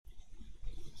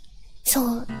そ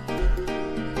う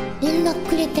連絡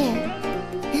くれて、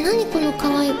何この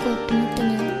可愛い子って思って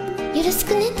ね、よろし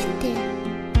くねって言って、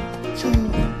そう言っ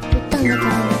たんだけど、ちょ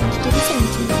っとうるさいん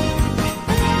ですよ。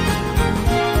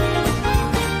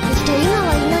今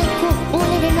はいない子も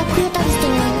ね連絡くれたりして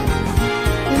ね、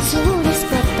すごい嬉し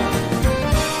かった。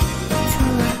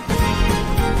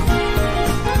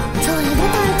そうね、ボ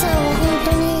タンちゃんは本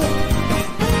当に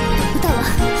歌は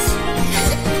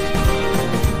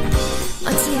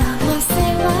待ち合わせ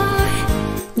は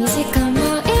2時間前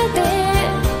で、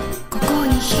ここに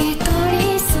一人、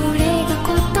それが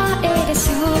答えでし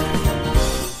ょう。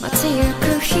街行く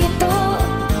人、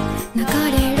流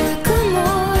れる雲、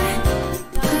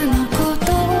僕のこと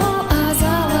を嘲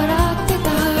笑ってた。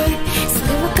それ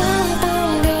は簡単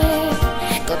で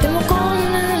とても困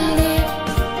難で、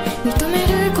認め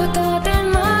ることで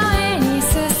前に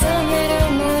進める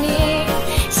のに、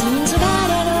信じら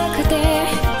れなくて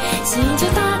信じ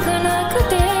たくなく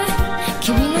て、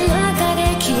君の中で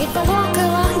きっと僕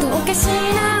はどうかし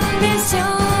なんでしょう。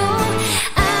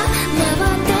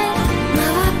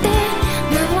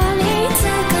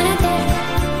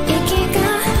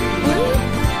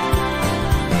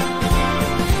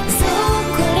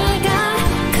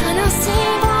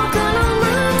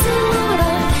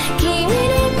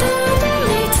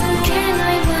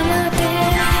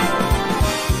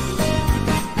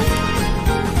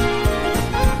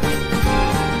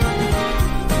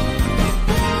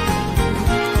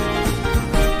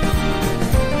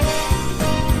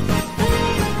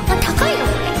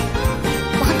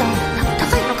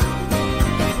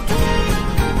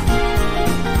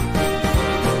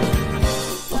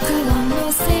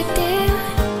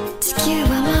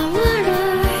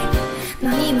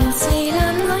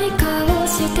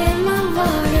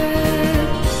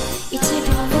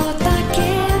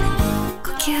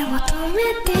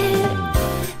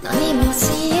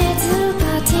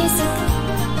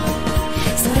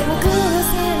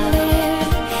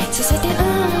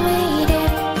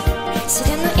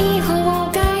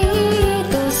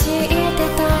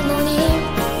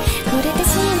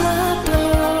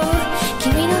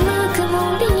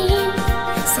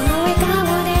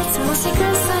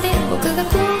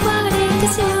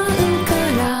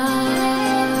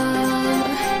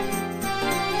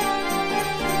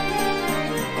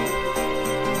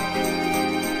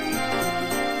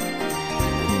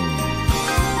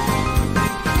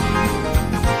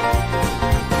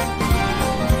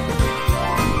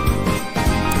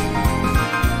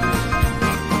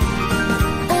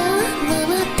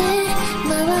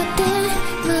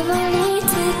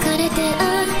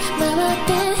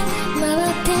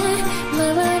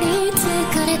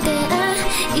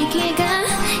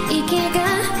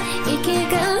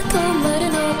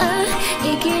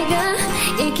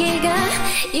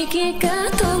息が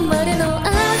止まるの、変わっ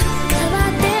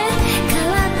て変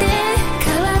わって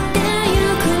変わってゆ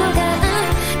くのが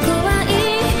怖い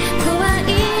怖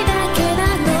いだけな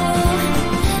の。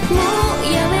もう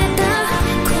やめた、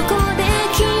ここで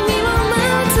君を待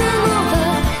つのは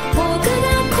僕が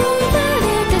壊れ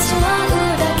てしまう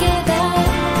だけだ。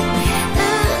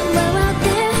回って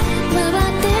回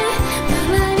って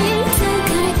回り疲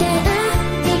れて、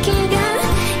息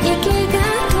が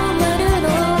止まる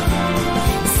の。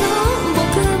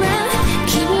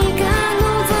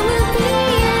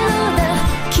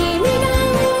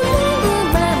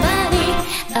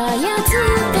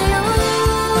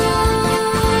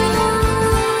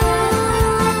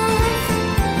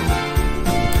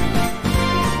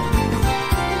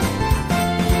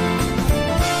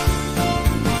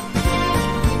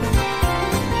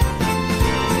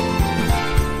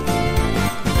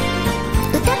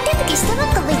下ばっ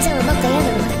か向いちゃうのばっか嫌だ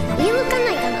な。上向か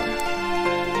ないかな。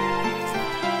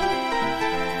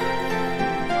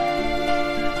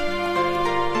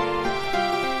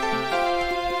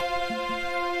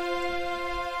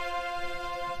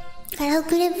カラ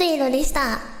クリピエロでし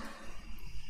た。